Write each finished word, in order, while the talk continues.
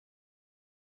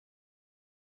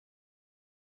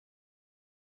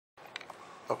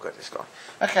Oh, good, it's gone.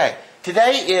 Okay,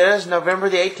 today is November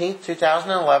the 18th,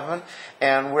 2011,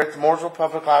 and we're at the Mooresville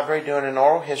Public Library doing an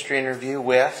oral history interview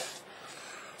with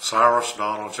Cyrus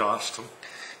Donald Johnston.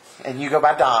 And you go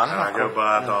by Don. And I go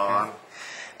by Don. Okay.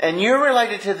 And you're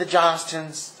related to the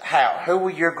Johnstons how? Who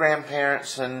were your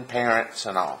grandparents and parents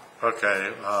and all?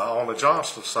 Okay, on the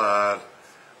Johnston side,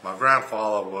 my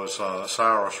grandfather was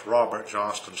Cyrus Robert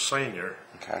Johnston Sr.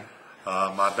 Okay.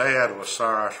 My dad was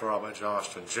Cyrus Robert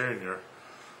Johnston Jr.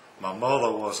 My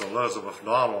mother was Elizabeth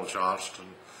Donald Johnston,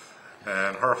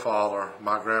 and her father,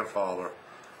 my grandfather,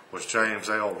 was James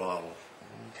L. Donald.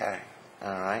 Okay,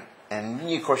 all right. And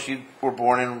you, of course, you were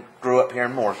born and grew up here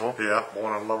in Mooresville. Yeah,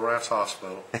 born in Lawrence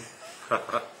Hospital.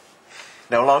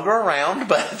 No longer around,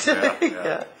 but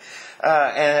yeah.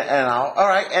 And all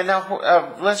right. And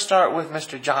now let's start with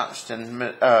Mr.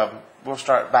 Johnston. We'll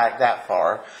start back that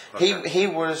far. Okay. He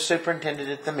was superintendent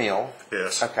at the mill.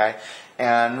 Yes. Okay.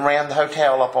 And ran the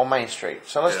hotel up on Main Street.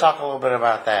 So let's talk a little bit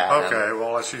about that. Okay.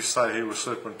 Well, as you say, he was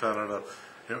superintendent of.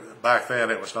 Back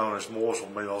then, it was known as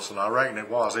Mooresville Mills, and I reckon it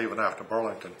was even after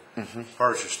Burlington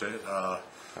purchased it.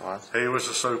 He was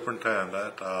the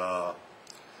superintendent,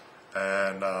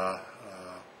 and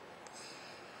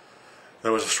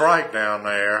there was a strike down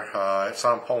there at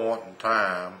some point in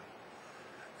time,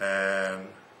 and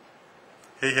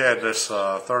he had this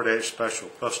 38 Special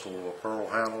Pistol with a pearl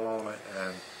handle on it,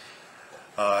 and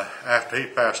after he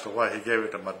passed away, he gave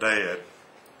it to my dad,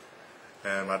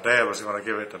 and my dad was going to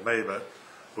give it to me, but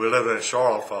we lived in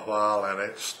Charlotte for a while, and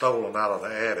it's stolen out of the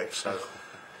attic,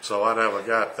 so I never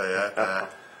got that.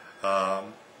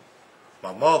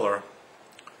 My mother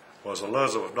was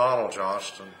Elizabeth Donald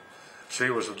Johnston. She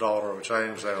was the daughter of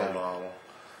James L. Donald,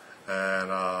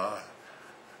 and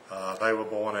they were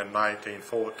born in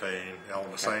 1914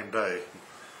 on the same day.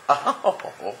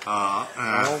 Oh,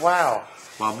 wow.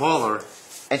 My mother...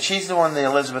 And she's the one the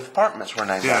Elizabeth Apartments were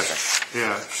named after.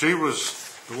 Yeah, she was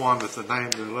the one that they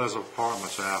named the Elizabeth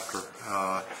Apartments after,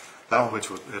 which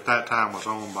was at that time was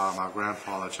owned by my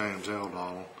grandfather, James L.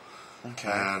 Donald. Okay.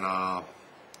 And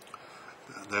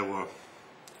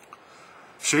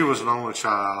she was an only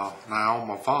child. Now, on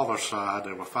my father's side,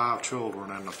 there were 5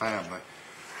 children in the family.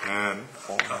 And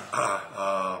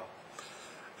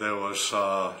there was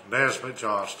Nesbitt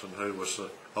Johnston, who was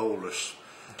the oldest.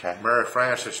 Okay. Mary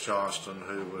Frances Johnston,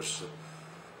 who was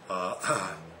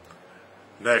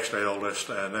next eldest,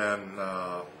 and then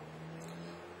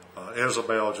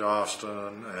Isabel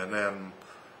Johnston, and then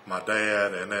my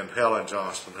dad, and then Helen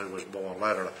Johnston, who was born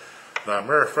later. Now,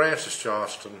 Mary Frances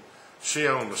Johnston, she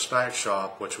owned the snack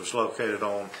shop, which was located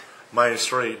on Main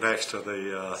Street next to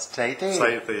the State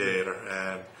Theater.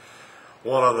 And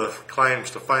one of the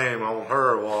claims to fame on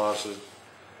her was that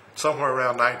somewhere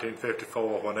around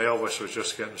 1954, when Elvis was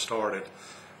just getting started,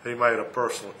 he made a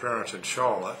personal appearance in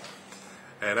Charlotte.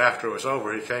 And after it was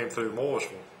over, he came through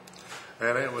Mooresville.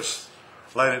 And it was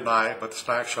late at night, but the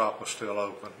snack shop was still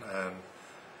open. And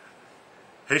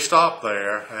he stopped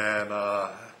there, and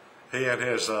he and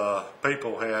his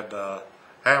people had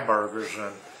hamburgers.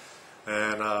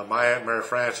 And my Aunt Mary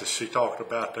Frances, she talked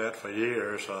about that for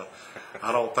years.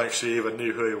 I don't think she even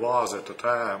knew who he was at the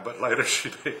time, but later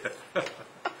she did.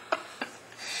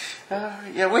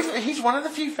 He's one of the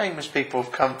few famous people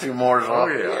who've come through Mooresville. Oh,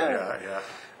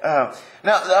 yeah.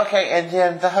 Now, okay, and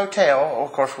then the hotel,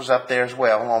 of course, was up there as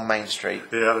well on Main Street.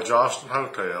 Yeah, the Johnston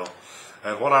Hotel.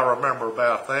 And what I remember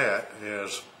about that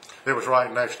is it was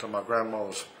right next to my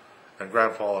grandmother's and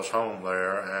grandfather's home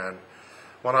there. And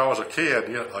when I was a kid,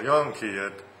 a young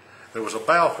kid, there was a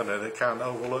balcony that kind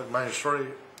of overlooked Main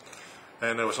Street.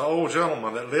 And there was an old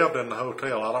gentleman that lived in the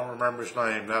hotel. I don't remember his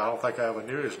name now. I don't think I ever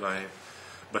knew his name.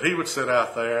 But he would sit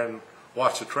out there and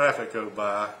watch the traffic go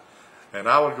by, and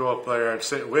I would go up there and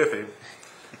sit with him,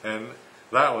 and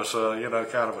that was,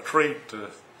 kind of a treat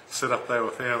to sit up there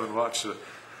with him and watch the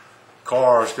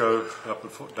cars go up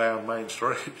and down Main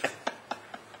Street.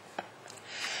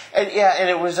 And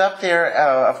it was up there,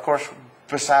 of course,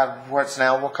 beside what's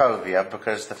now Wachovia,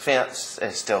 because the fence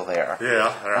is still there.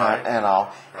 Yeah, right. And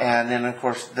all. Right. And then, of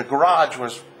course, the garage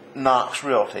was Knox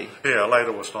Realty. Yeah,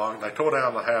 later was Knox. They tore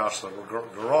down the house. The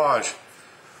garage,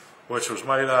 which was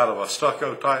made out of a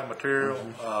stucco type material,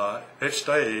 it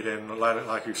stayed, and later,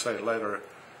 like you say, later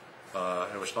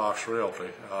it was Knox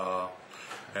Realty.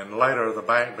 And later the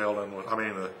bank building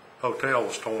the hotel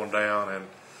was torn down,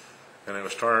 and it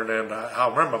was turned into, I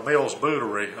remember Mills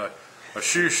Bootery, a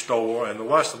shoe store, and the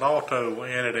Western Auto were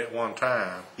in it at one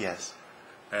time. Yes.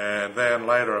 And then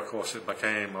later, of course, it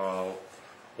became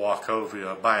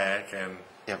Wachovia Bank, and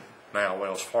now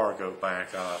Wells Fargo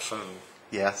Bank, I assume.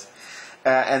 Yes.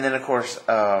 And then, of course,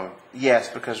 yes,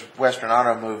 because Western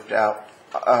Auto moved out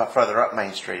further up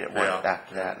Main Street. It went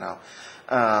after that, no,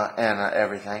 and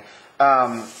everything.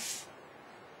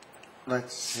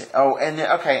 Let's see. Oh, and then,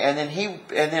 okay, and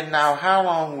then now, how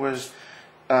long was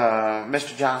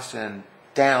Mr. Johnston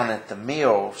down at the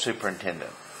mill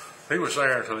superintendent? He was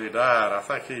there until he died. I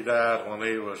think he died when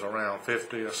he was around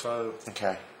 50 or so.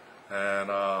 Okay.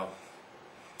 And I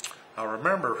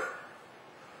remember,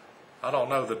 I don't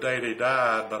know the date he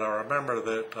died, but I remember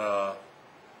that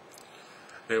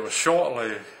it was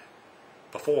shortly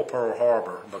before Pearl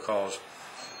Harbor, because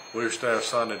we used to have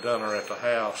Sunday dinner at the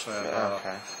house, and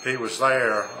he was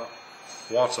there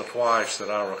once or twice that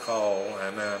I recall.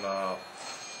 And then I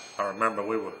remember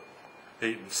we were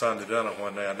eating Sunday dinner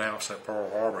when they announced that Pearl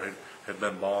Harbor had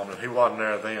been bombed, and he wasn't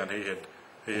there then.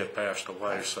 He had passed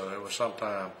away, so it was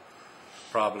sometime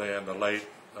probably in the late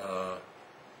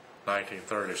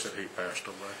 1930s that he passed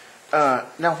away.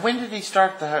 Now, when did he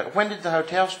start when did the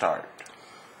hotel start?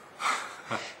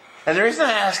 And the reason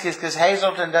I ask is because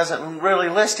Hazleton doesn't really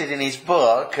list it in his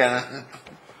book.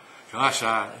 Gosh,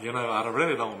 I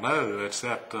really don't know,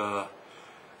 except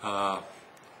my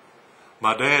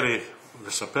daddy,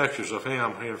 there's some pictures of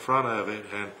him here in front of it,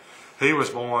 and he was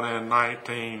born in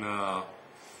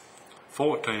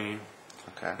 1914,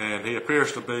 and he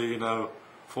appears to be, 4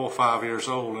 or 5 years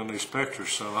old in these pictures,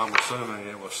 so I'm assuming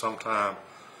it was sometime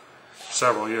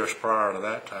several years prior to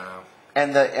that time.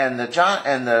 And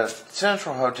the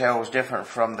Central Hotel was different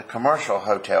from the commercial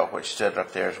hotel which stood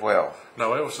up there as well.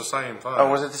 No, it was the same thing. Oh,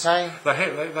 was it the same?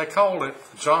 They called it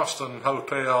Johnston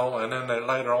Hotel, and then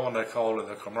later on they called it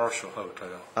the Commercial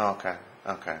Hotel. Oh, okay.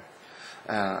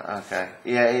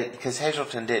 Yeah, because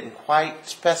Hazleton didn't quite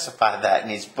specify that in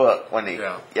his book when he.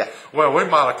 Yeah. Well, we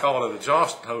might have called it the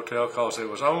Johnston Hotel because it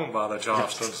was owned by the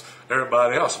Johnstons.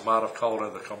 Everybody else might have called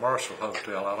it the Commercial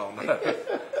Hotel. I don't know.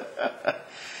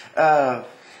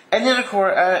 And then of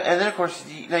course,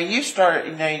 you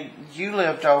started. You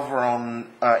lived over on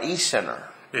East Center.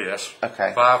 Yes.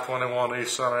 Okay. 521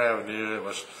 East Center Avenue. It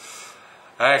was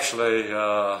actually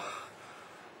the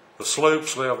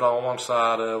Sloops lived on one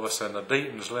side of us, and the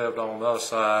Deatons lived on the other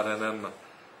side, and then the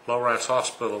Lawrence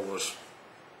Hospital was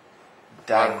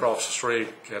right across the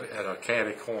street at a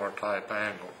catty corner type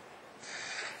angle.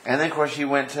 And then of course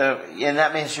and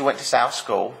that means you went to South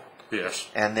School. Yes.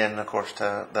 And then, of course,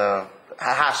 to the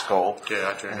high school.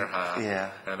 Yeah, junior high.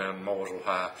 Yeah. And then Mooresville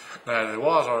High. Now, there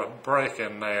was a break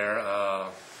in there.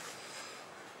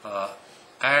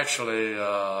 Actually,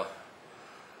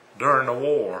 during the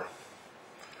war,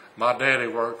 my daddy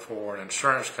worked for an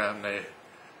insurance company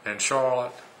in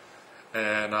Charlotte,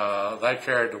 and they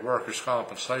carried the workers'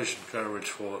 compensation coverage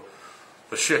for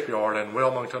the shipyard in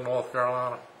Wilmington, North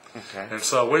Carolina. Okay. And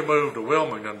so we moved to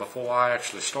Wilmington before I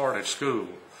actually started school.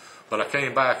 But I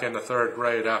came back in the 3rd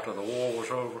grade after the war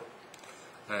was over.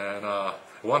 And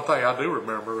one thing I do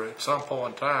remember, at some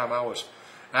point in time,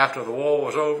 after the war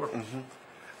was over,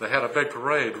 they had a big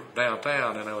parade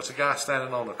downtown, and there was a guy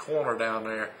standing on the corner down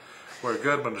there where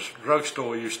Goodman's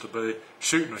drugstore used to be,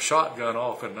 shooting a shotgun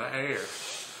off in the air.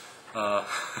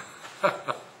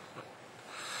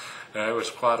 And it was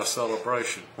quite a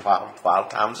celebration. Wild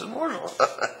times in Mooresville.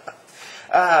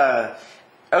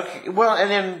 Okay, well,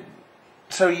 and then,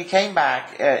 so you came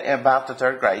back at about the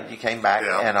 3rd grade. You came back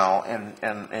and all, and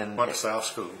went to South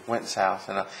School. Went south,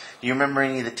 and do you remember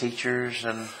any of the teachers?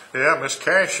 And yeah, Miss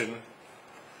Cashin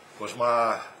was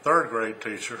my 3rd grade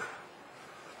teacher.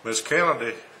 Miss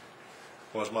Kennedy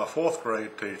was my 4th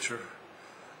grade teacher.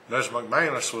 Ms.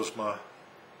 McManus was my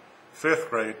 5th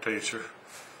grade teacher.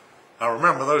 I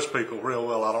remember those people real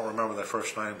well. I don't remember their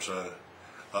first names.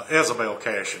 Isabel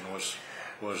Cashin was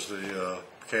the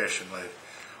Cashin lady.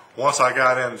 Once I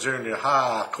got in junior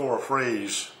high, Cora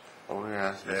Freeze. Oh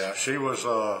yeah. Yeah, she was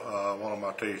one of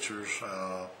my teachers,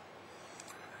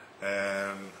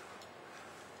 and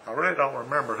I really don't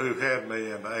remember who had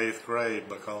me in the 8th grade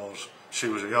because she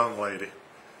was a young lady.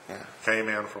 Yeah. Came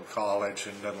in from college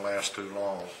and didn't last too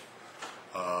long.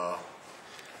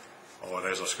 Or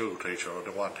as a school teacher, I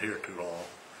wasn't here too long.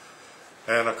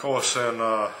 And of course, in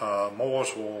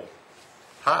Mooresville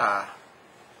High,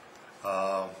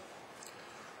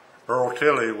 Earl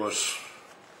Tilley was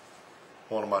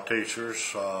one of my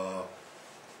teachers.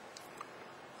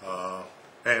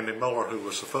 Andy Miller, who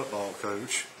was the football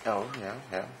coach,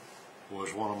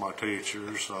 was one of my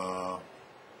teachers.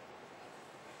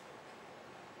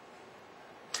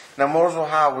 Now, Mooresville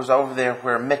High was over there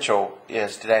where Mitchell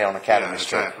is today on Academy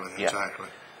Street. Exactly.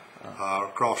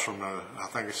 Across from I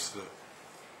think it's the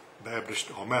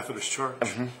Baptist or Methodist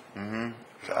Church.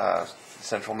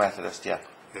 Central Methodist, yeah.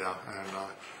 Yeah, and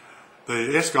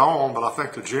It's gone, but I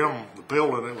think the gym, the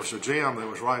building that was the gym that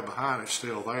was right behind it's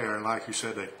still there. And like you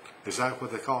said, is that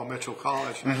what they call Mitchell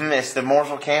College? Mm-hmm. It's the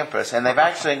Mooresville campus, and they've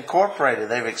actually incorporated.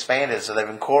 They've expanded, so they've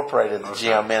incorporated the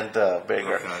gym into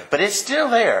bigger. Okay. But it's still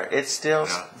there. It's still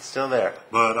there.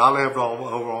 But I lived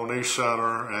over on East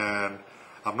Center, and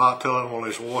I'm not telling one of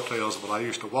these war tales, but I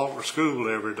used to walk to school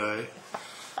every day.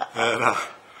 And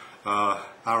I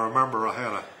remember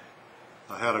I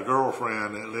had a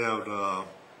girlfriend that lived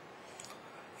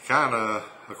kind of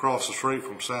across the street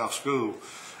from South School,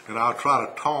 and I would try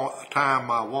to time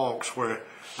my walks where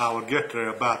I would get there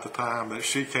about the time that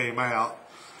she came out,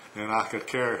 and I could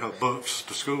carry her books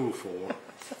to school for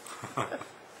her.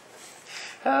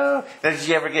 Oh, did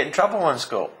you ever get in trouble in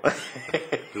school?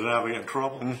 Did I ever get in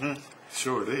trouble? Mm-hmm.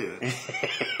 Sure did.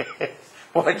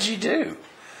 What did you do?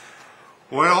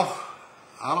 Well,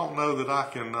 I don't know that I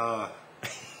can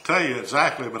tell you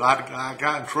exactly, but I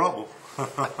got in trouble.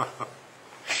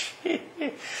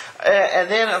 And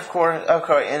then, of course,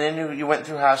 okay, and then you went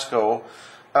through high school.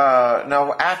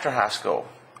 No, after high school.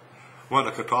 Went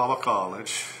to Catawba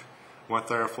College. Went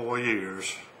there 4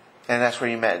 years. And that's where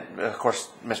you met, of course,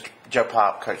 Mr. Joe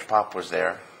Pop, Coach Pop was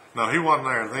there. No, he wasn't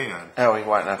there then. Oh, he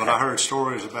wasn't. Okay. But I heard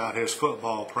stories about his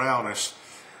football prowess,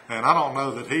 and I don't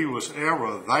know that he was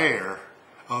ever there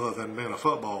other than being a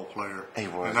football player. He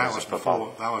was. And that was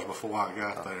before I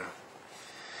got there.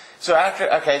 So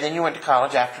then you went to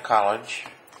college. After college,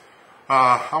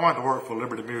 I went to work for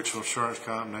Liberty Mutual Insurance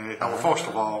Company. Well, first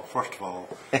of all,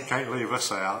 can't leave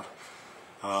this out.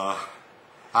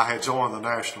 I had joined the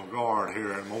National Guard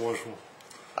here in Mooresville.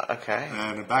 Okay.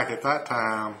 And back at that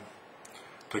time,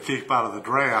 to keep out of the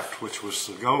draft, which was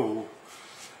the goal,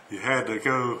 you had to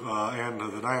go into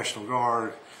the National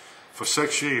Guard for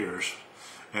 6 years.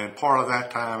 And part of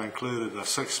that time included a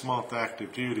 6-month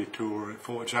active duty tour at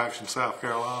Fort Jackson, South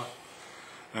Carolina.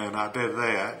 And I did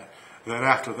that. Then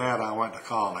after that, I went to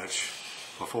college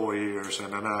for 4 years.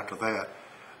 And then after that,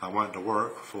 I went to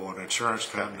work for an insurance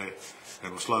company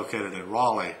that was located in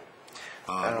Raleigh,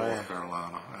 North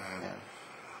Carolina. And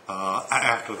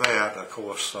after that, of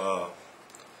course,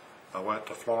 I went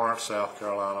to Florence, South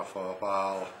Carolina for a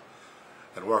while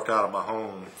and worked out of my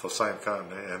home for the same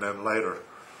company. And then later,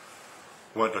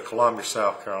 went to Columbia,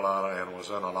 South Carolina, and was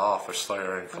in an office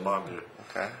there in Columbia,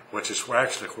 which is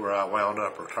actually where I wound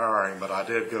up retiring. But I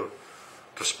did go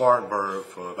to Spartanburg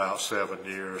for about 7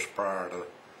 years prior to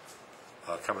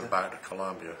coming back to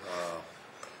Columbia.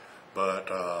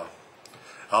 But I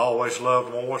always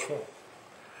loved Mooresville.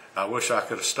 I wish I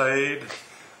could have stayed,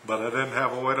 but I didn't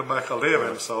have a way to make a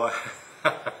living, so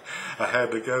I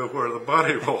had to go where the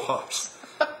money was.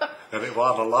 And it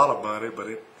wasn't a lot of money, but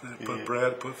it put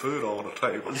bread, put food on the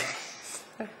table.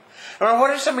 Well,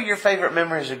 what are some of your favorite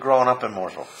memories of growing up in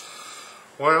Mooresville?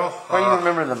 Well, what do you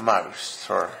remember the most?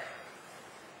 Or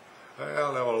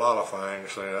well, there were a lot of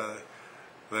things.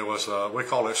 There was we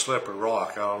call it Slippery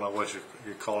Rock. I don't know what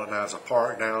you call it now. It's a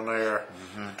park down there.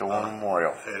 The War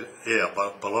Memorial.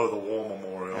 But below the War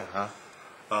Memorial.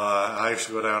 I used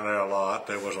to go down there a lot.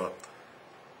 There was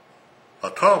a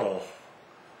tunnel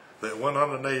that went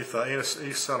underneath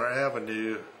East Center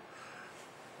Avenue.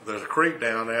 There's a creek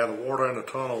down there. The water in the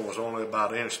tunnel was only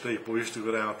about an inch deep. We used to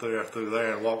go down through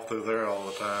there and walk through there all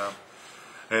the time.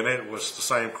 And it was the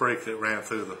same creek that ran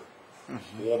through the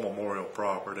War Memorial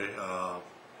property.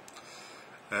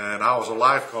 And I was a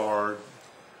lifeguard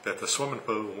at the swimming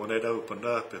pool when it opened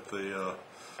up at the,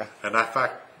 and in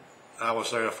fact, I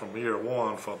was there from year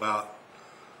one for about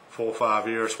 4 or 5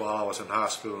 years while I was in high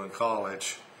school and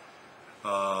college.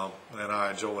 And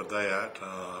I enjoyed that.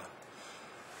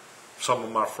 Some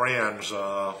of my friends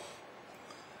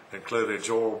included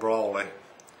Joel Brawley,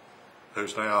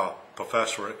 who's now a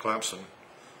professor at Clemson.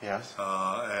 Yes.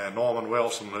 And Norman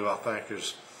Wilson, who I think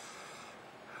is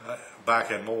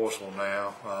back in Mooresville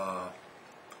now.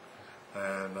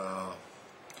 And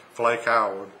Flake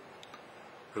Howard,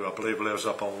 who I believe lives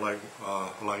up on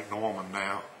Lake Norman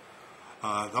now.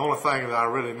 The only thing that I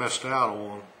really missed out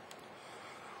on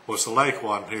was the lake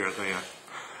wasn't here then.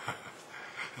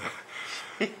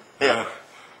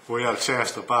 We had a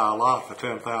chance to buy a lot for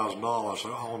 $10,000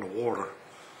 on the water,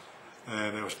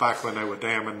 and it was back when they were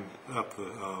damming up the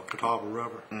Catawba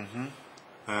River.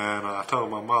 And I told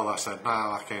my mother, I said, "No,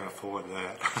 I can't afford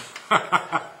that."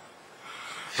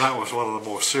 That was one of the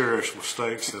more serious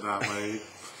mistakes that I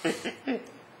made.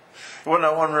 Well,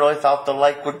 no one really thought the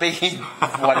lake would be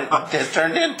what it has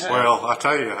turned into. Well, I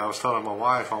tell you, I was telling my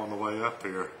wife on the way up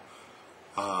here,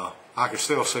 I could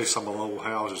still see some of the old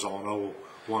houses on old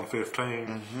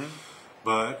 115.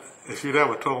 But if you'd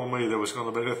ever told me there was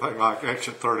going to be anything like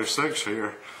Exit 36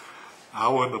 here, I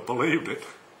wouldn't have believed it.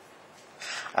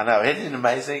 I know, isn't it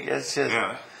amazing? It's just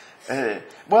Yeah.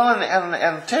 well,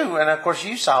 and too, and of course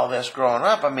you saw this growing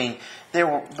up. I mean, there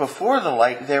were before the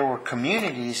lake, there were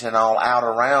communities and all out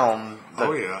around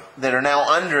Oh yeah. that are now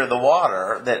under the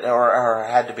water that or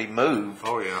had to be moved.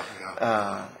 Oh yeah.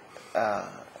 Yeah.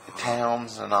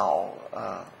 Towns and all.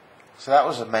 So that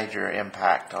was a major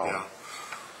impact on. Yeah.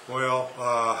 Well,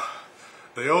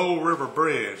 the old river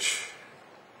bridge,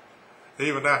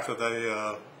 even after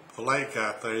the lake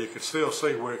got there, you could still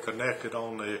see where it connected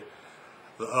on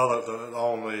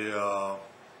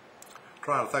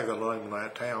trying to think of the name of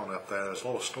that town up there. There's a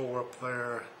little store up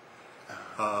there.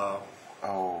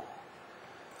 Oh,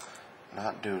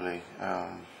 not Dooley.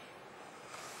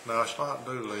 No, it's not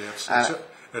Dooley.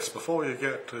 It's before you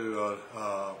get to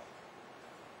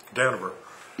Denver.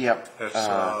 Yep. It's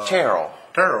Terrell.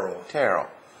 Terrell.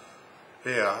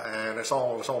 Yeah, and it's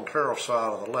on Terrell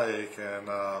side of the lake, and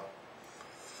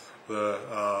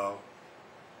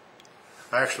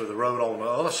actually the road on the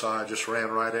other side just ran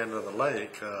right into the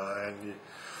lake, and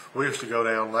we used to go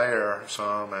down there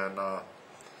some, and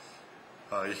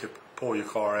you could pull your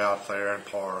car out there and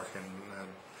park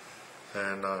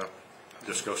and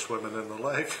just go swimming in the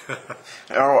lake.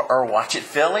 or watch it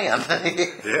fill in.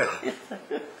 Yeah.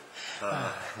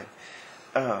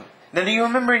 Now, do you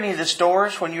remember any of the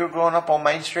stores when you were growing up on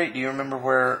Main Street? Do you remember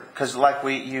where? Because like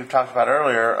you talked about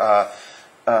earlier,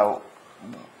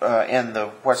 in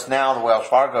what's now the Wells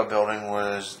Fargo building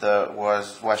was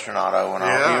Western Auto and all.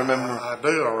 Yeah, Do you remember? I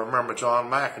do. I remember John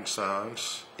Mack and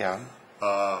Sons. Yeah.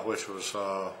 Which was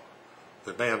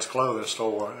the men's clothing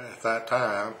store at that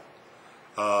time.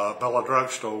 Bella Drug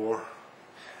Store.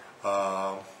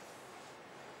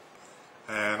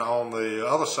 And on the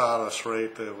other side of the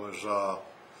street, there was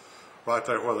right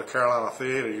there where the Carolina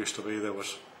Theater used to be. There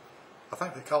was, I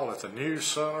think they called it the News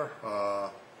Center.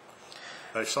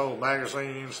 They sold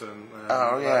magazines and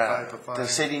Oh that yeah, type of thing. the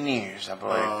City News, I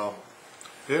believe.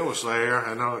 It was there,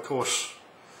 and then of course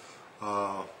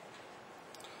the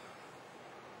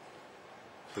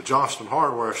Johnston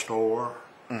Hardware Store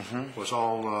was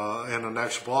on in the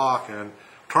next block, and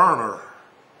Turner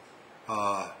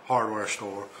Hardware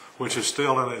Store, which is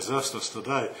still in existence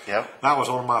today. Yep. That was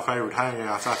one of my favorite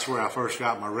hangouts. That's where I first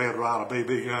got my Red Ryder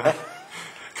BB gun. It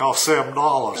cost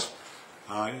 $7.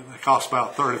 It costs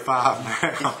about $35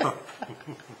 now.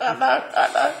 I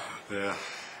know. Yeah.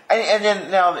 And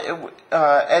then now,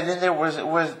 and then there was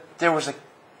a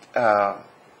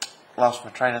lost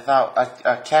my train of thought.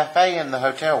 A cafe in the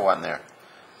hotel, wasn't there?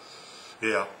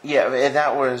 Yeah. Yeah, and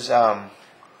that was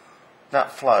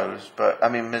not Flo's, but I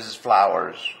mean Mrs.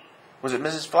 Flowers. Was it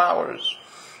Mrs. Flowers?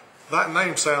 That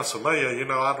name sounds familiar. You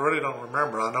know, I really don't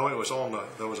remember. I know it was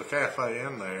there was a cafe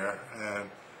in there, and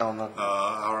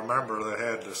I remember they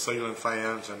had the ceiling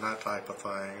fans and that type of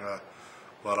thing,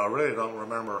 but I really don't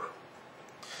remember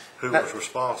who was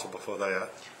responsible for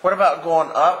that. What about going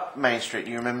up Main Street?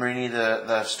 Do you remember any of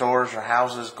the stores or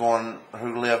houses going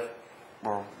up?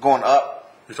 You're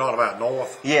talking about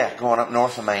north? Yeah, going up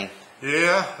north of Main.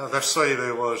 Yeah, let's see,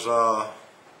 there was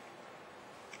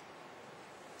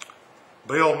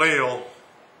Bill Neal's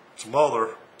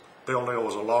mother. Bill Neal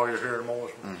was a lawyer here in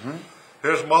Morrisville.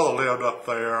 His mother lived up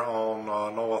there on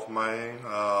North Main.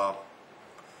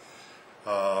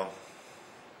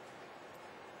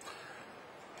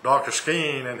 Dr.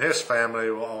 Skeen and his family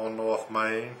were on North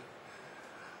Main.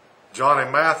 Johnny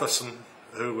Matheson,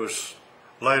 who was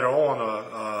later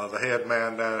on the head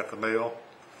man down at the mill,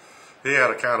 he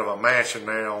had a kind of a mansion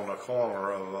there on the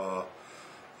corner of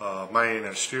Main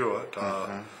and Stewart.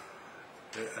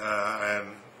 And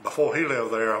before he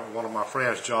lived there, one of my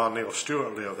friends, John Neal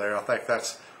Stewart, lived there. I think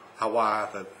that's why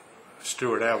the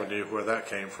Stewart Avenue, where that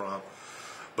came from.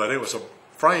 But it was a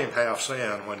frame house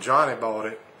then. When Johnny bought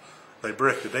it, they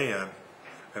bricked it in,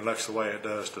 and looks the way it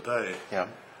does today. Yeah.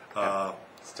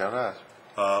 Still does.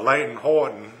 Leighton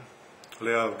Horton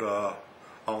lived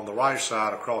on the right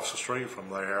side across the street from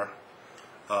there.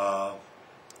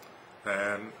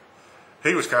 And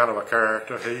he was kind of a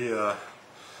character.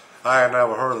 I had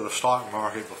never heard of the stock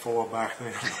market before back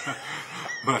then,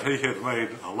 but he had made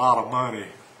a lot of money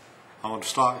on the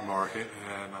stock market,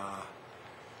 and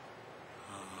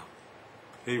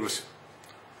he was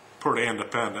pretty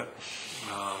independent.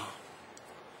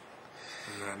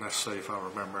 And let's see if I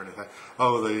remember anything.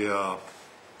 Oh,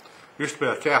 used to be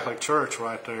a Catholic church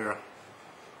right there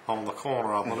on the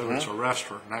corner. I believe it's a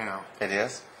restaurant now. It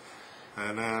is.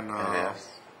 And then It is.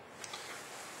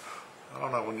 I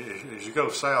don't know, as you go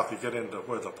south, you get into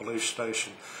where the police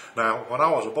station. Now, when I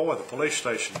was a boy, the police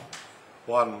station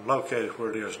wasn't located where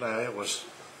it is now. It was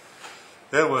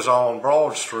on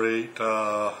Broad Street,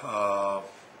 kind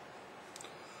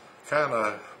kind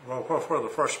of, well, where the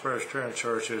First Presbyterian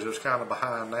Church is, it was kind of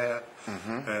behind that.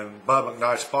 And Bud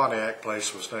McKnight's Pontiac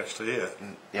place was next to it.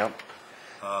 Yep.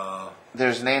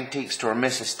 There's an antique store.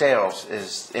 Mrs. Stell's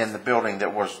is in the building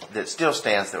that still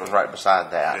stands. That was right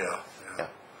beside that. Yeah.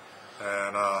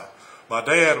 And my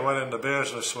dad went into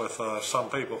business with some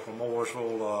people from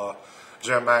Mooresville,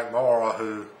 Jim McMorrow,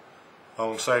 who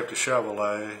owned Safety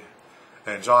Chevrolet,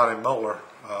 and Johnny Muller.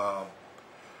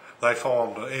 They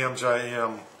formed the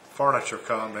MJM Furniture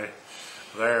Company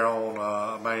there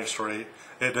on Main Street.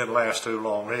 It didn't last too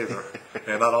long either,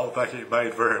 and I don't think it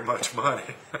made very much money.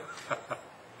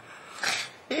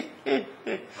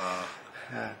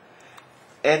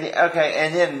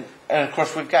 And of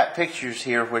course we've got pictures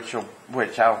here, which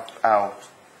I'll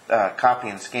copy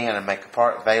and scan and make a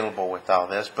part available with all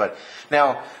this. But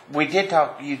now we did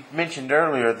talk. You mentioned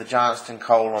earlier the Johnston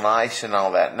coal and ice and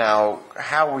all that. Now,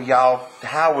 how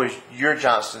was your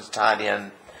Johnston's tied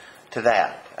in to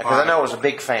that? Because I know it was a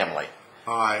big family.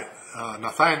 All right.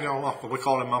 Nathaniel, we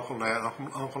call him Uncle Nat.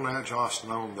 Uncle Nat Johnston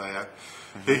owned that.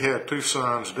 He had two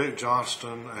sons, Dick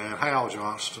Johnston and Hal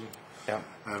Johnston. Yep.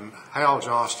 And Hal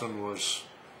Johnston was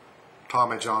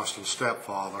Tommy Johnston's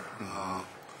stepfather.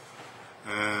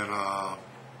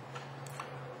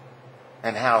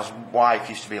 And Hal's wife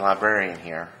used to be a librarian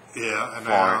here. Yeah, and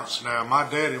now my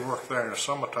daddy worked there in the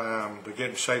summertime to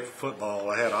get in shape for football.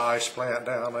 They had an ice plant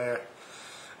down there,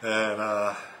 and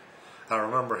I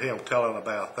remember him telling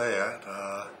about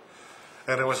that.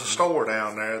 And there was a store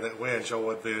down there that we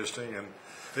enjoyed visiting, and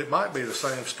it might be the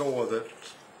same store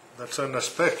that's in this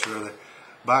picture.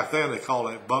 Back then they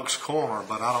called it Buck's Corner,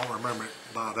 but I don't remember it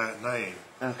by that name.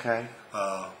 Okay.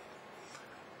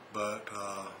 But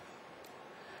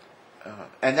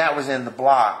and that was in the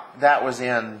block. That was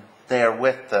in there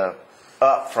with the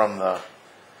up from the.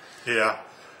 Yeah.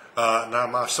 Now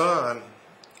my son,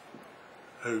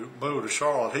 who moved to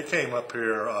Charlotte, he came up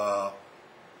here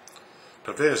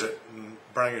to visit and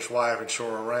bring his wife and show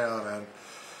her around. And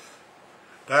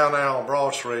down there on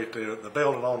Broad Street, the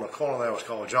building on the corner there was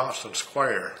called Johnston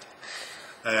Square,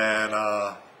 and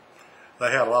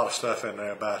they had a lot of stuff in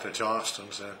there about the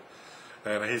Johnstons.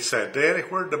 And he said, "Daddy,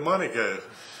 where'd the money go?"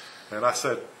 And I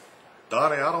said,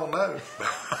 "Donnie, I don't know."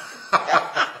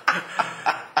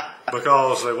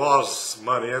 Because there was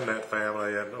money in that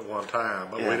family at one time,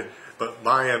 but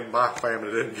my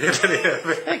family didn't get any of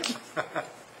it.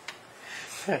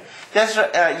 That's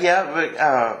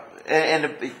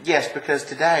yes, because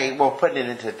today, well, putting it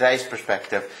into today's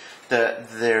perspective,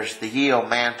 there's the Yale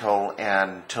Mantle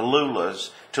and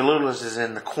Tallulah's. Tallulah's is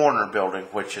in the corner building,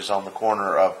 which is on the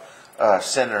corner of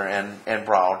Center and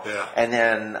Broad, and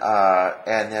then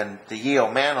the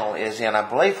Yale Mantle is in, I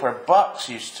believe, where Buck's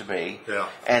used to be,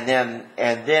 and then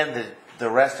the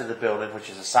rest of the building, which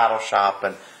is a saddle shop,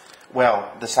 and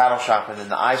the saddle shop, and then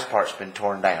the ice part's been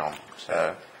torn down.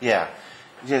 So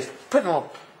just putting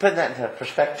that into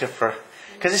perspective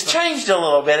because it's changed a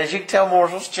little bit, as you can tell.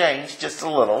 Mooresville's changed just a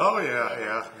little. Oh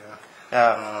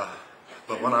yeah.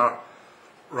 But when I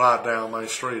ride down Main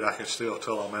Street, I can still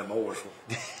tell I'm in Mooresville.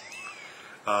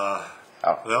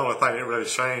 The only thing that really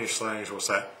changed things was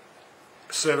that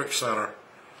Civic Center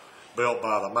built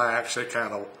by the Max. It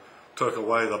kind of took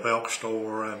away the Belk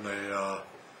store and the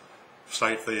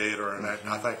State Theater, and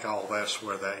I think all that's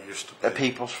where that used to be. The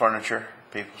People's Furniture.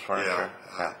 Yeah.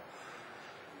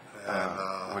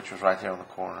 And, which was right there on the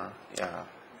corner. Yeah.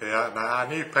 Yeah. Now I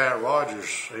knew Pat Rogers.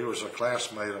 He was a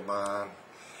classmate of mine,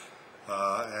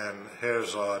 and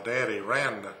his daddy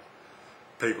ran the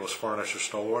People's Furniture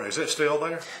store. Is it still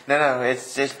there? No,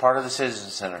 it's part of the Citizen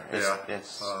Center.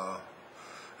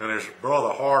 And his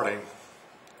brother Harding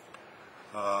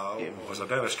was a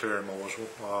dentist here in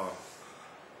Mooresville.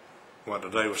 Went to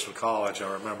Davidson College,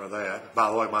 I remember that.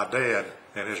 By the way, my dad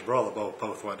and his brother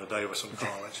both went to Davidson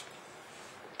College.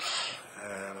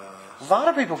 And a lot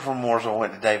of people from Mooresville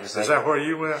went to Davidson. Is that where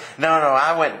you went? No,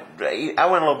 I went a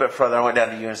little bit further. I went down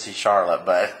to UNC Charlotte,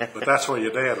 but that's where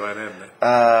your dad went, isn't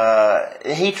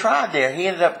it? He tried there. He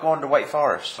ended up going to Wake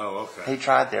Forest. Oh, okay. He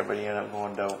tried there, but he ended up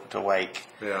going to Wake.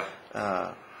 Yeah.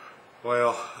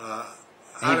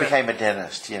 He became a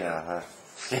dentist, you know.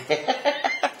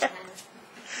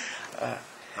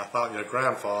 I thought your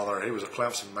grandfather, he was a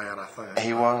Clemson man, I think.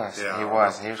 He was. Yeah, he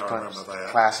was. He was Clemson.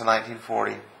 Class of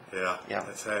 1940. Yeah. He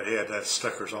had that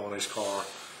stickers on his car.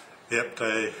 Hip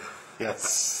day.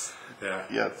 Yes. Yeah.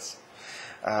 Yes.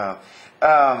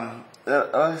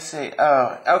 Let's see.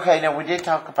 Okay, now we did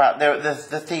talk about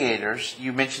the theaters.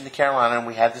 You mentioned the Carolina, and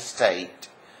we had the State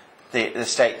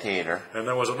Theater. And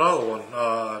there was another one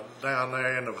down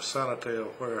there in the vicinity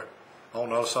of where, on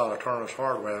the other side of Turner's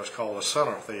Hardware, it's called the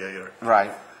Center Theater.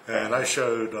 Right. and they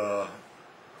showed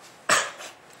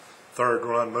third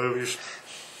run movies,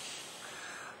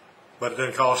 but it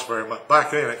didn't cost very much.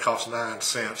 Back then, it cost 9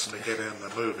 cents to get in the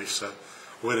movie, so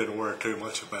we didn't worry too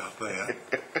much about that.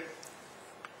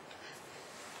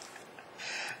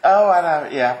 Oh, I know.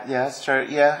 Yeah, that's true.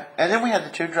 Yeah, and then we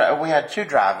had two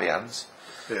drive-ins.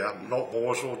 Yeah,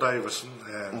 Mooresville, Davison,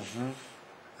 and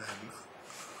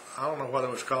I don't know what it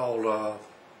was called.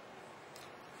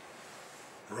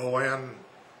 Rowan.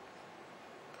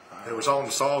 It was on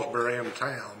the Salisbury end of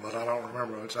town, but I don't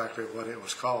remember exactly what it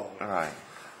was called. All right.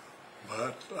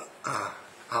 But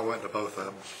I went to both of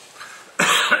them.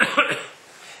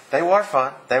 They were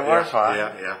fun. They were fun.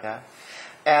 Yeah.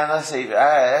 And let's see.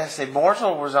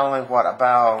 Mooresville was only what,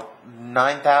 about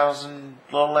 9,000,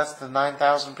 a little less than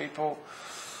 9,000 people.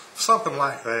 Something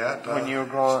like that. When you were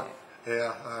growing.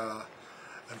 Yeah.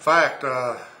 In fact,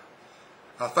 I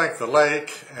think the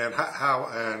lake and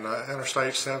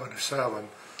Interstate 77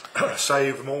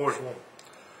 saved Mooresville,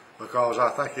 because I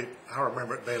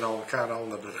remember it being kind of on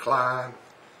the decline,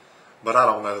 but I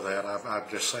don't know that. I'm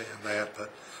just saying that.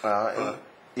 But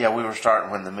yeah, we were starting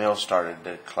when the mill started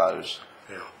to close.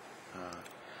 Yeah.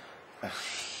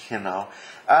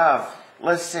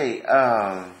 Let's see.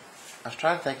 I was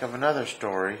trying to think of another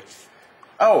story.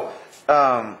 Well,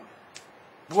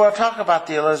 talk about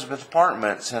the Elizabeth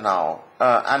Apartments and all.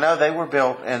 I know they were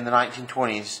built in the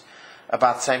 1920s,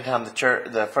 about the same time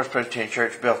the First Presbyterian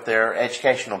Church built their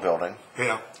educational building.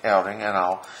 Yeah. Elding and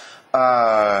all.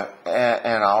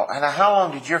 And how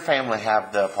long did your family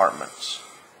have the apartments?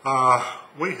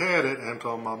 We had it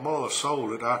until my mother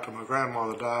sold it after my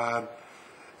grandmother died,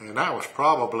 and that was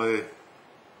probably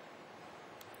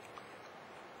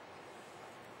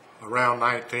around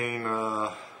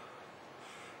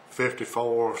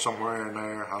 1954, somewhere in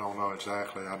there. I don't know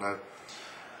exactly. I know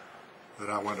that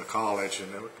I went to college,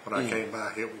 and when I came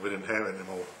back, we didn't have it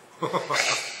anymore.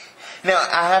 Now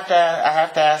I have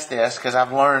to ask this, because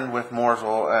I've learned with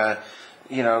Mooresville,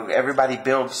 everybody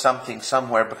builds something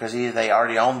somewhere because either they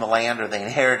already own the land or they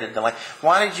inherited the land.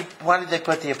 Why did they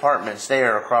put the apartments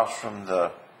there across from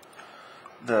the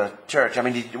church? I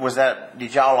mean,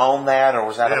 did y'all own that, or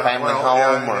was that a family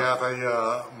home?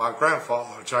 My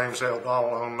grandfather, James L.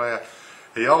 Donald, owned that.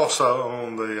 He also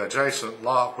owned the adjacent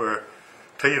lot where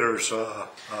Teeter's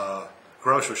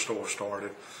grocery store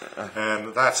started,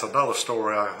 and that's another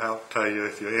story I'll have to tell you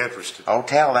if you're interested. Oh,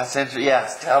 that's interesting.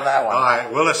 Yes, tell that one. All right,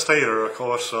 Willis Teeter, of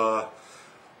course,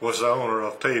 was the owner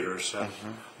of Teeter's.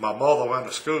 My mother went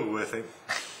to school with him,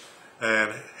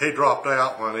 and he dropped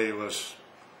out when he was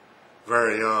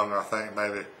very young, I think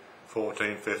maybe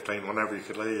 14, 15, whenever you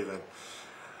could leave. And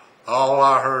all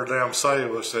I heard them say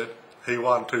was that he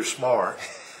wasn't too smart.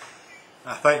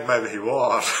 I think maybe he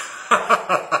was.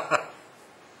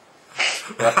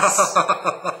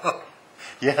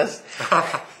 Yes.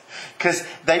 Because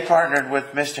they partnered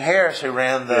with Mr. Harris, who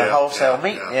ran the wholesale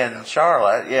meat in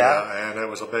Charlotte. Yeah, and it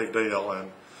was a big deal,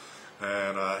 and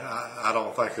I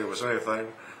don't think there was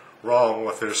anything wrong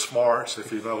with his smarts,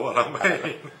 if you know what I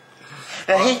mean.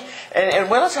 Now and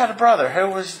Willis had a brother. Who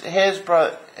was his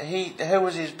brother? Who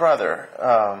was his brother?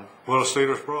 Willis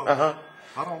Teeter's brother.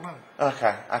 I don't know.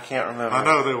 Okay, I can't remember. I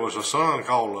know there was a son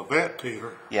called Levette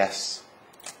Teeter. Yes.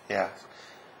 Yeah.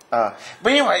 But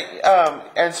anyway,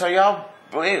 and so y'all,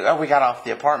 we got off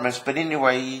the apartments, but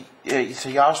anyway, so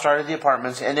y'all started the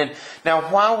apartments, and then, now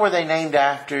why were they named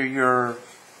after your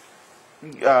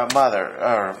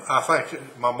mother? I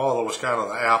think my mother was kind of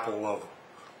the apple of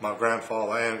my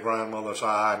grandfather and grandmother's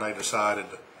eye, and they decided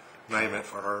to name it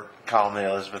for her. Call them the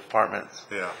Elizabeth Apartments.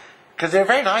 Yeah. Because they're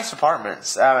very nice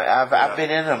apartments. I've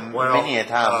been in them many a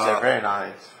times. They're very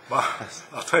nice.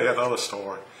 I'll tell you another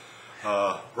story.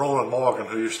 Roland Morgan,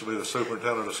 who used to be the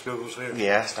superintendent of schools here.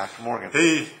 Yes, Dr. Morgan.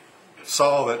 He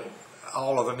saw that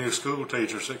all of the new school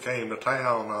teachers that came to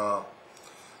town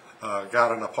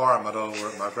got an apartment over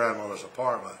at my grandmother's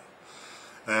apartment.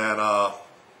 And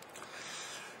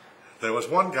there was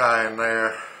one guy in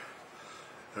there.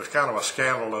 There was kind of a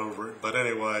scandal over it, but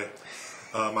anyway,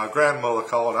 my grandmother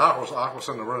called. I was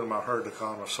in the room. I heard the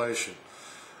conversation.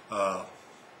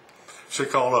 She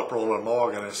called up Roland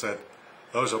Morgan and said,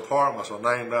 "Those apartments are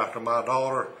named after my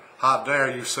daughter. How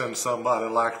dare you send somebody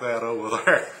like that over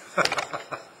there?"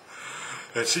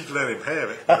 And she let him have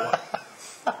it.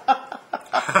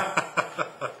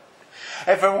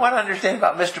 And from what I understand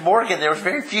about Mr. Morgan, there was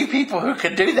very few people who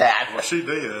could do that. Well, she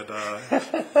did.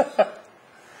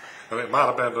 And it might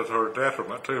have been to her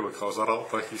detriment, too, because I don't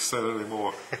think he sent any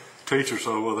more teachers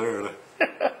over there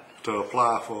to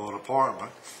apply for an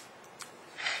apartment.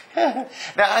 Now,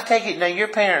 I take it, your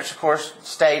parents, of course,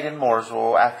 stayed in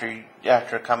Mooresville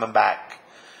after coming back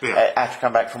Yeah. After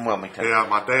coming back from Wilmington. Yeah,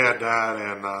 my dad died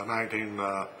in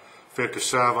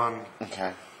 1957,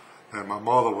 Okay. and my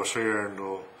mother was here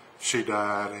until she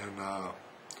died in, I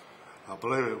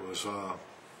believe it was,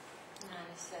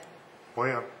 97.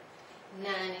 when?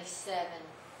 97.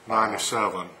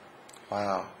 97.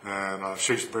 Wow. And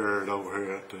she's buried over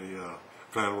here at the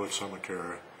Glenwood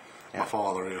Cemetery. Yeah. My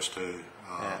father is too.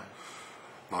 Yeah.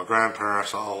 My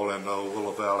grandparents are all in the old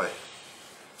Willow Valley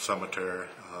Cemetery.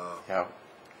 Yeah.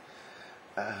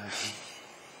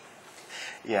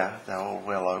 Yeah, the old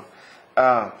Willow.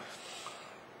 Now,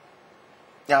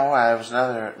 there was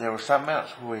another. There was something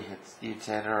else you'd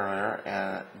said earlier,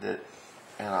 and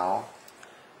all.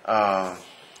 I'd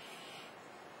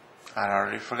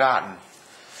already forgotten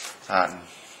something.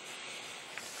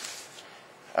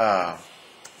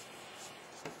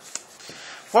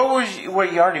 What was?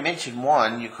 Well, you already mentioned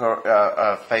one.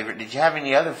 Favorite. Did you have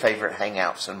any other favorite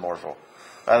hangouts in Mooresville?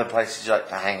 Other places you like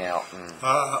to hang out?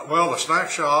 Well, the snack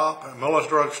shop at Miller's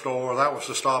Drug Store, that was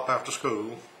the stop after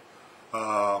school.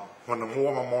 When the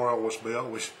War Memorial was built,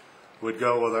 we'd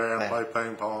go over there and play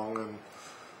ping pong. And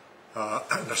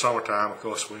in the summertime, of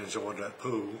course, we enjoyed that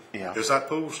pool. Yeah. Is that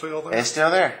pool still there? It's still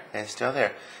there. It's still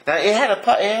there. Now it had a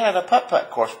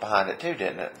putt course behind it too,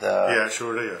 didn't it? Yeah, it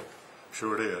sure did.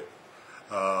 Sure did.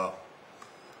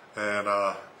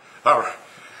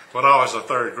 When I was in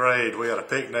third grade, we had a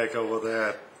picnic over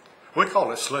there. We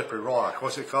called it Slippery Rock.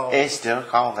 What's it called? It's still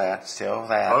called that. Still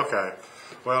that. Okay.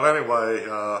 Well, anyway,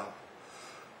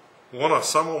 one of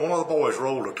the boys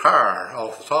rolled a tire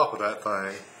off the top of that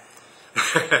thing,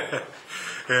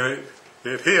 and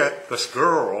it hit this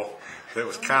girl that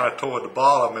was kind of toward the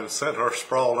bottom and sent her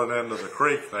sprawling into the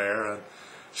creek there, and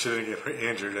she didn't get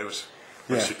injured.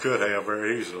 But she could have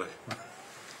very easily.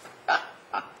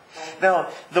 No,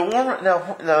 the War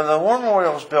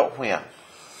Memorial was built when?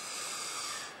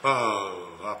 Oh,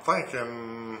 I'm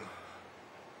thinking.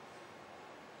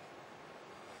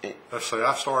 Let's see,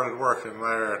 I started working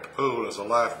there at the pool as a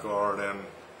lifeguard in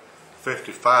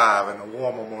 '55, and the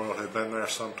War Memorial had been there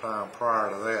some time prior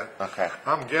to that. Okay.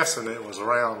 I'm guessing it was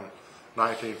around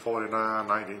 1949,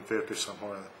 1950,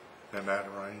 somewhere in that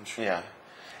range. Yeah.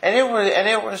 And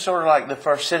it was sort of like the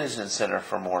first citizen center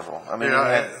for Mooresville. I mean,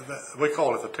 we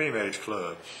call it the Teenage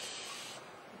Club.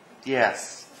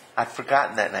 Yes, I'd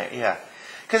forgotten that name. Yeah,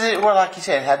 because like you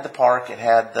said, it had the park, it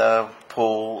had the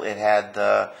pool, it had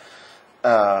the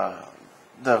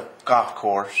golf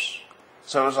course.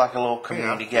 So it was like a little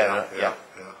community together. Yeah.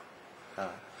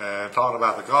 And talking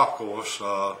about the golf course,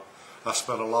 I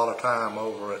spent a lot of time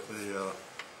over at the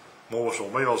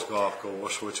Mooresville Mills Golf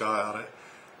Course, which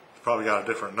probably got a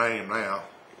different name now.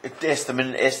 It's the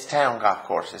town golf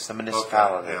course. It's the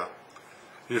municipality. Okay, yeah.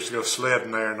 Used to go sledding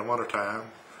there in the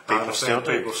wintertime. People still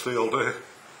do. People still do.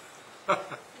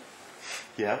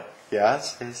 Yeah. Yeah,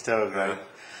 it's still great.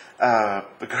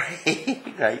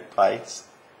 Great place.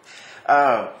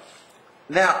 Now,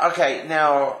 we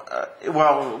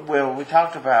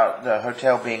talked about the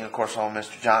hotel being, of course, on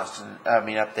Mr. Johnston.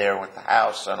 Up there with the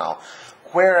house and all.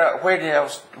 Where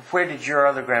did your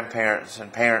other grandparents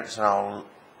and parents and all?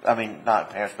 Not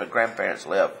parents, but grandparents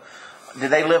live.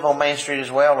 Did they live on Main Street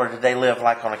as well, or did they live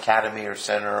like on Academy or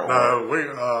Center? No,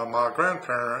 my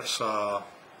grandparents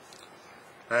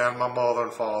and my mother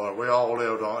and father, we all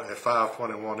lived at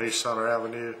 521 East Center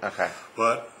Avenue. Okay.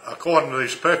 But according to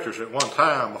these pictures, at one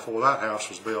time before that house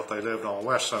was built, they lived on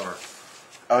West Center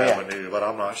Avenue. But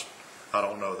I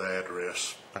don't know the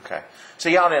address. Okay. So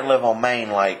y'all didn't live on Main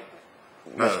like.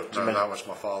 No, that was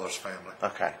my father's family.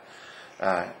 Okay.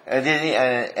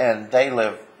 And they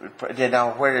live. Did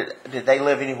they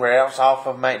live anywhere else off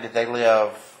of Main? Did they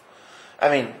live?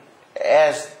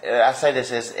 As I say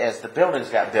this, as the buildings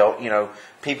got built,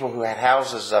 people who had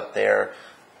houses up there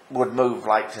would move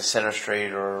like to Center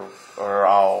Street or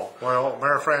all. Well,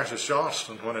 Mary Frances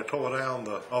Johnston, when they tore down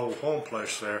the old home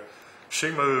place there, she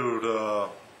moved.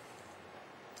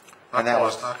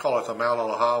 I call it the Mount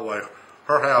Olive Highway.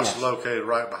 Her house is located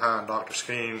right behind Dr.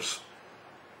 Skeens'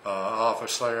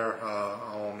 office there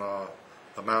on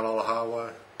the Mount Olive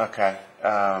Highway. Okay.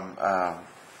 Yeah,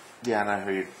 I know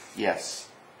who. Yes.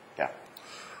 Yeah.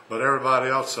 But everybody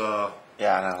else. Yeah,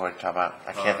 I know what you're talking about.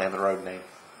 I can't think of the road name.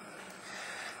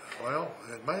 Well,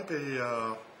 it may be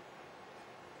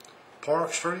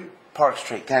Park Street. Park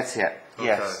Street. That's it. Okay.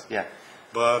 Yes. Yeah.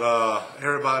 But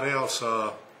everybody else,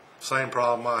 same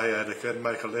problem I had. They couldn't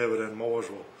make a living in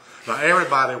Mooresville. Now,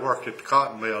 everybody worked at the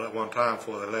cotton mill at one time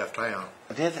before they left town.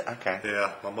 Did they? Okay.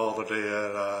 Yeah, my mother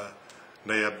did,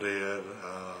 Neb did,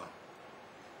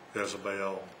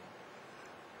 Isabel,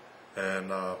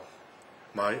 and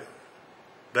my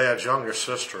dad's younger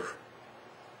sister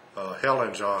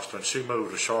Helen Johnston. She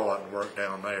moved to Charlotte and worked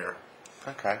down there.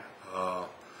 Okay.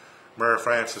 Mary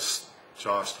Frances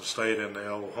Johnston stayed in the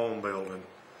old home building,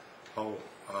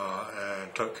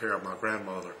 and took care of my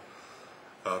grandmother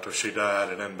till she died.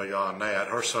 And then beyond that,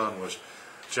 her son was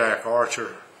Jack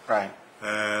Archer. Right.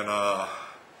 And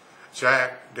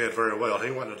Jack did very well.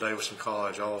 He went to Davidson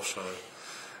College also.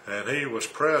 And he was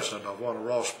president of one of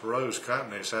Ross Perot's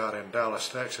companies out in Dallas,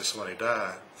 Texas when he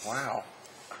died. Wow.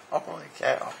 Holy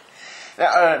cow.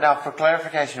 Now, for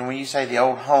clarification, when you say the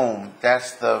old home,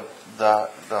 that's the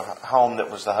home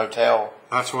that was the hotel?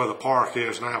 That's where the park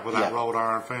is now, where that Yeah. wrought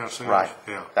iron fence is. Right.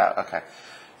 Yeah. Okay.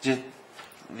 Just,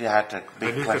 you had to be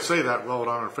And you clear. can see that wrought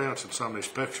iron fence in some of these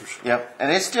pictures. Yep.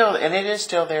 And it is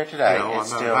still there today. You know,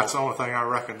 It's I know. still... That's the only thing I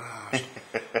recognize.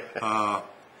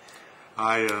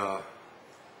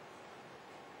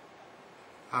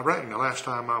 I reckon the last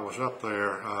time I was up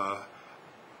there,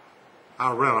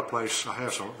 I rent a place. I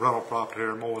have some rental property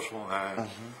here in Mooresville, and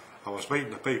I was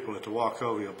meeting the people at the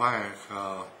Wachovia Bank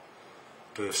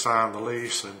to sign the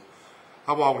lease, and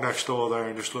I walked next door there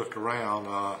and just looked around.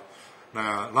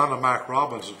 Now, London Mac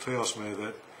Robinson tells me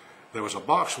that there was a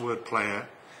boxwood plant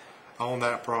on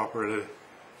that property,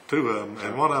 two of them,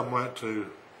 and one of them went to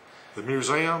the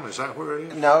museum. Is that where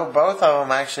it is? No, both of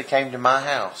them actually came to my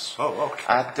house. Oh,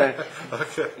 okay.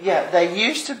 Okay. Yeah, they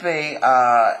used to be.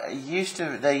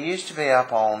 They used to be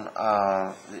up on.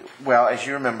 Well, as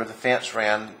you remember, the fence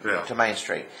ran to Main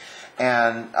Street,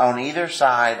 and on either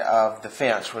side of the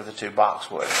fence were the two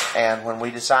boxwoods. And when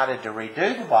we decided to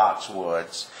redo the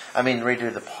boxwoods,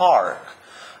 redo the park,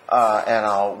 and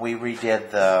all, we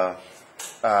redid the.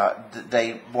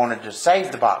 They wanted to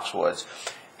save the boxwoods.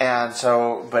 And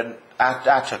so, but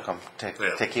I took them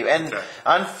to keep. And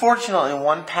unfortunately,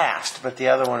 one passed, but the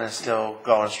other one is still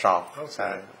going strong. Okay.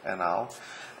 So, and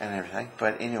everything.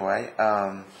 But anyway,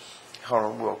 hold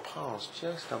on, we'll pause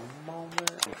just a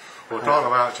moment. We're talking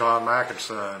about John Mack and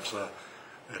Sons.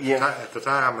 At the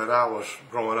time that I was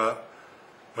growing up,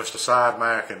 Mr. Side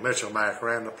Mack and Mitchell Mack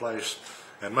ran the place.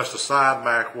 And Mr. Side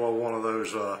Mack wore one of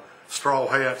those straw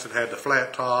hats that had the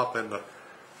flat top and the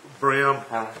brim.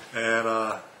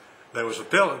 And there was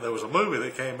a movie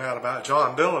that came out about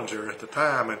John Dillinger at the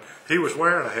time, and he was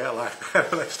wearing a hat like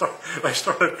that. And they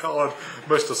started calling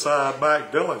Mr. Side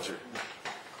Mack Dillinger.